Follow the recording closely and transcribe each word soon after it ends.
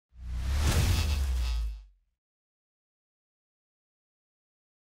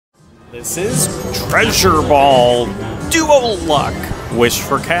This is Treasure Ball Duo Luck Wish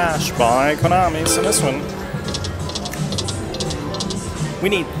for Cash by Konami. So this one, we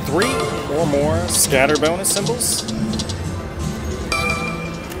need 3 or more scatter bonus symbols.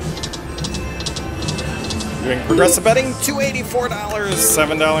 Doing progressive betting, $284,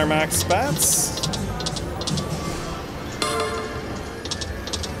 $7 max bets.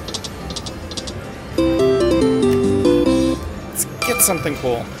 Let's get something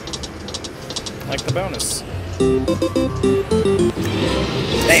cool, like the bonus.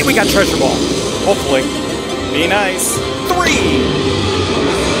 Hey, we got Treasure Ball. Hopefully. Be nice. 3!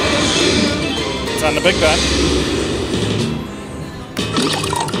 It's on the big bet.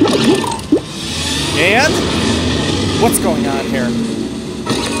 And what's going on here?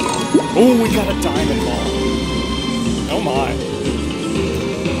 Oh, we got a diamond ball. Oh my.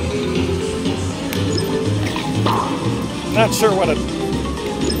 Not sure what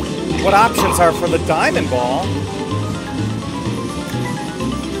options are for the diamond ball.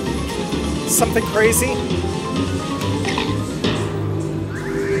 Something crazy?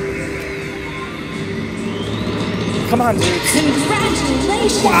 Come on, dudes.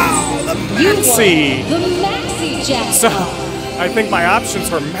 Congratulations! Wow, the MAXI! The MAXI jackpot! So, I think my options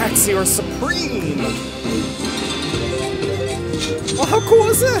were MAXI or Supreme. Well, how cool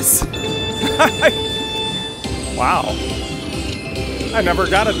is this? Wow. I never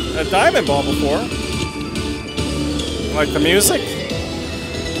got a diamond ball before. Like the music?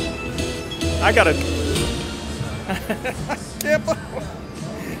 I gotta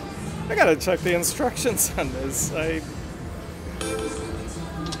check the instructions on this. I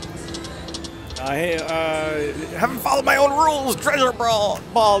haven't followed my own rules. Treasure Ball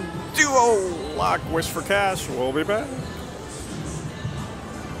Duo Lock Wish for Cash. We'll be back.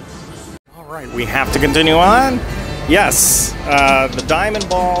 All right, we have to continue on. Yes, the diamond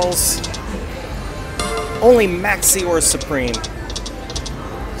balls. Only MAXI or Supreme.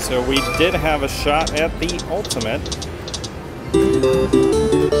 So we did have a shot at the ultimate.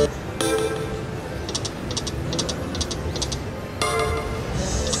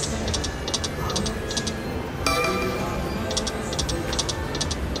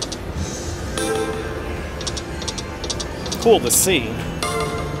 Cool to see.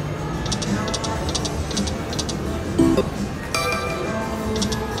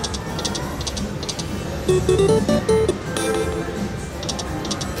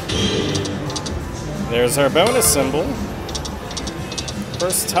 There's our bonus symbol.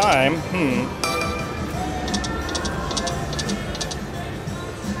 First time,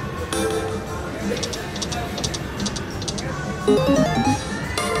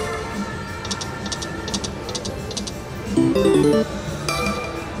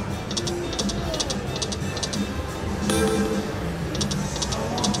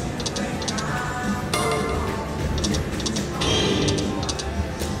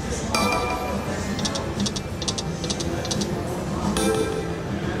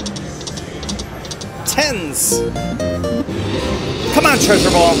 10s. Come on,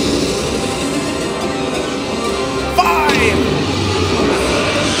 Treasure Ball. 5.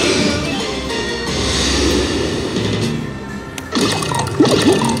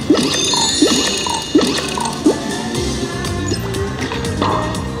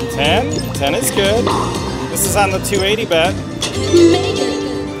 $10 is good. This is on the 280 bet.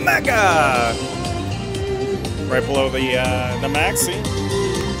 Mega. Right below the MAXI.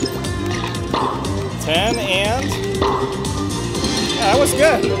 10 and yeah, that was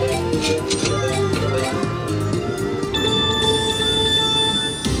good.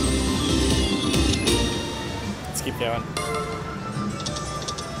 Let's keep going.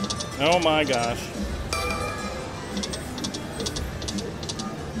 Oh my gosh.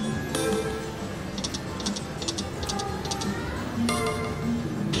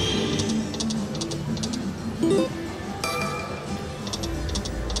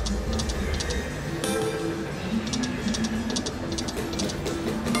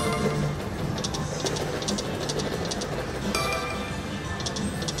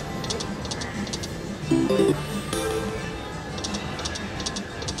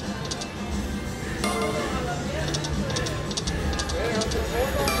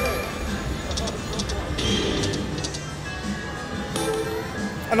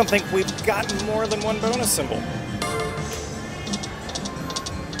 I don't think we've gotten more than one bonus symbol.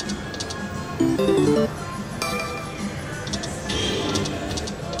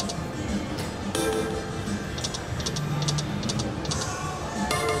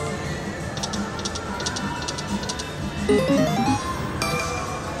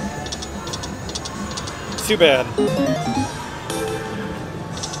 Too bad.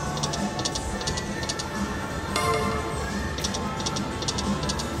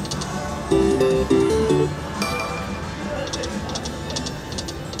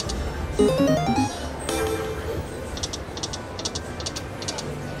 Come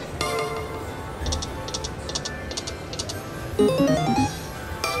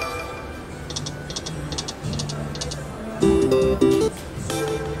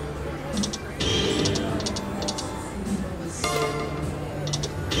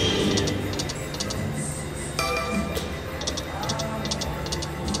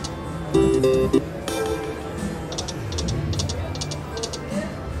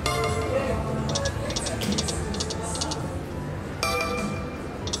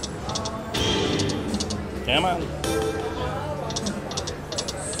on.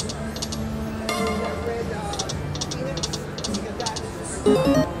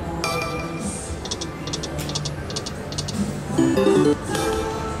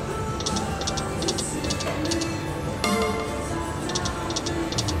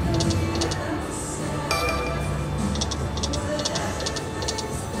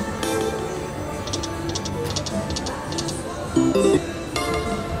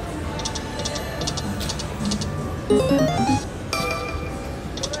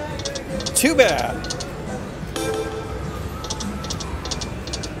 Too bad.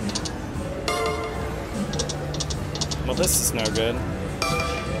 Well, this is no good.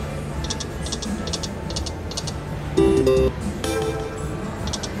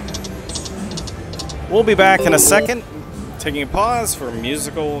 We'll be back in a second, taking a pause for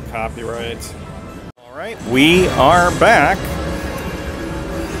musical copyright. All right, we are back.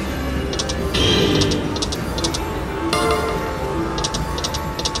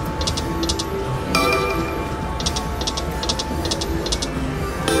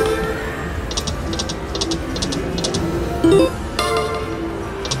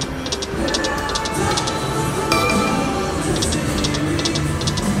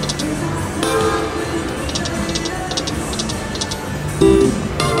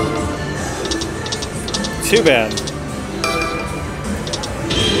 Too bad.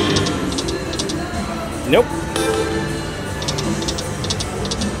 Nope.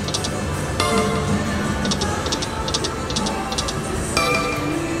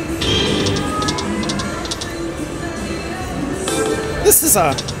 This is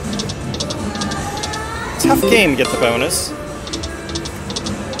a tough game to get the bonus.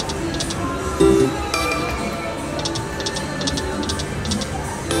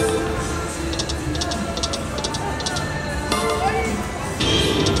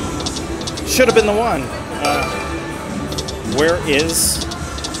 Should have been the one. Where is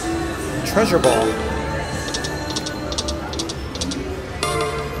Treasure Ball?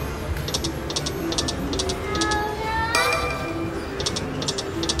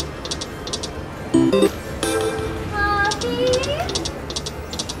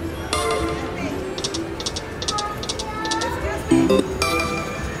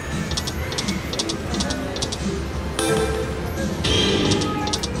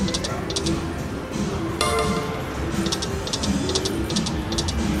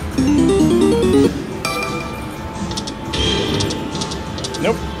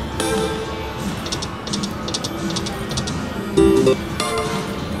 Nope.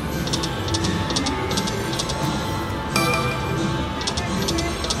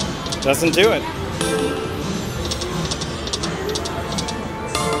 Doesn't do it.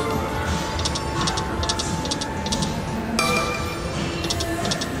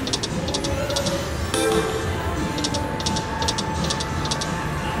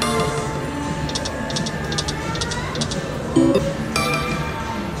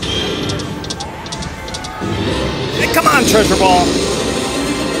 Come on, Treasure Ball.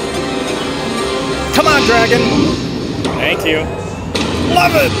 Come on, Dragon. Thank you.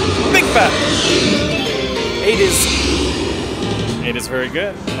 Love it. Big bet. 8 is very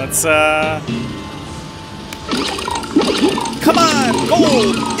good. Let's come on,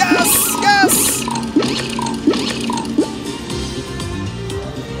 gold. Yes, yes.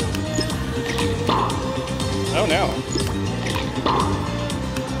 Oh no.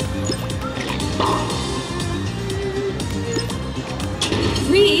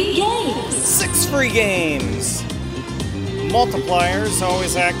 Free games. 6 free games. Multipliers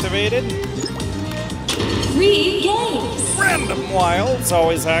always activated. Free games. Random wilds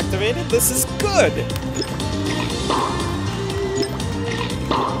always activated. This is good.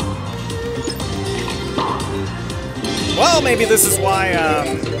 Well, maybe this is why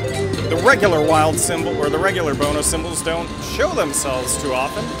the regular wild symbol or the regular bonus symbols don't show themselves too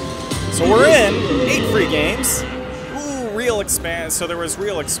often. So we're in 8 free games. Real expand, so there was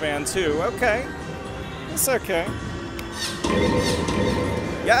real expand too. Okay. It's okay.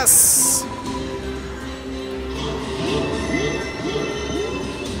 Yes!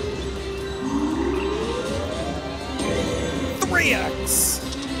 3x!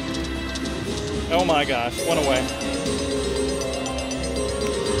 Oh my gosh, one away.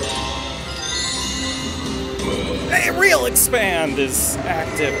 Hey, real expand is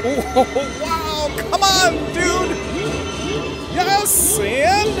active. Oh, wow, come on, dude! Yes,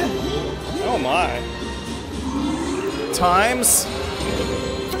 and... oh my. Times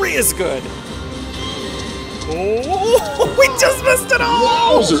 3 is good. Oh, we just missed it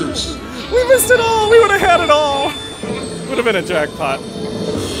all! Wowzers! We missed it all! We would have had it all! Would have been a jackpot.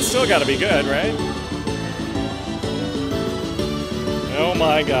 Still gotta be good, right? Oh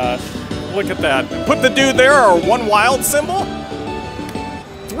my gosh. Look at that. Put the dude there, or one wild symbol?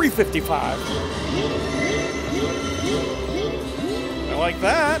 355. I like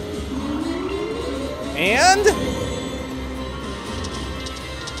that. And...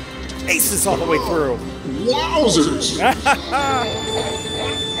 aces all the way through. Wowzers!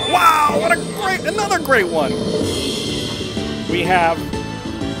 Wow, what a great, another great one. We have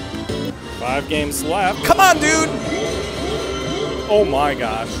 5 games left. Come on, dude! Oh my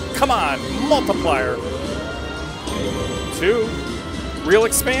gosh. Come on, multiplier. 2. Real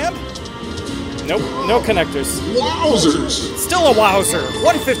expand? Nope, no connectors. Wowzers! Still a wowzer.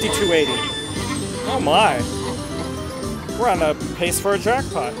 152.80. Oh my. We're on a pace for a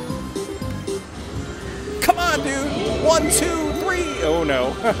jackpot. Come on, dude. 1, 2, 3. Oh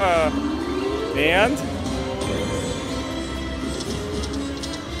no. And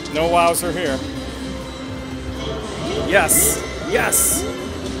no wowzer here. Yes. Yes.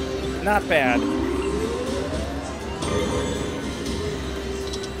 Not bad.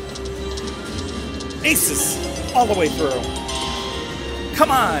 Aces all the way through. Come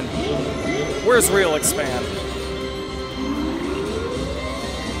on. Where's real expand?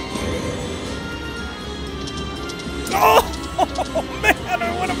 Oh, man,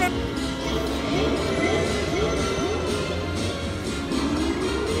 I would have been...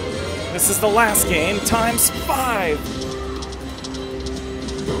 This is the last game, times 5.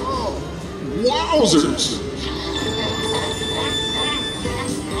 Wowzers!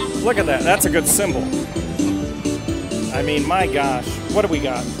 Look at that, that's a good symbol. I mean, my gosh, what do we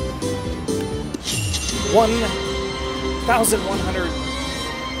got? 1,100...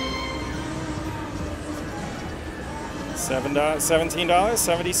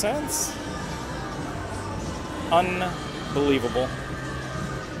 $17.70. Unbelievable.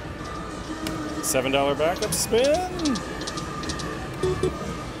 $7 backup spin.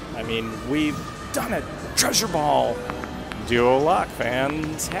 I mean, we've done it. Treasure ball. Duo lock.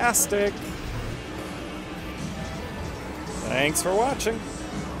 Fantastic. Thanks for watching.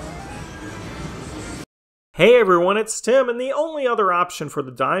 Hey everyone, it's Tim, and the only other option for the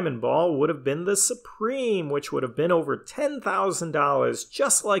Diamond Ball would have been the Supreme, which would have been over $10,000,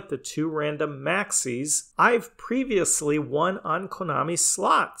 just like the 2 random MAXIs I've previously won on Konami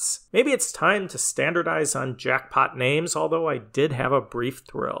slots. Maybe it's time to standardize on jackpot names, although I did have a brief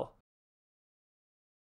thrill.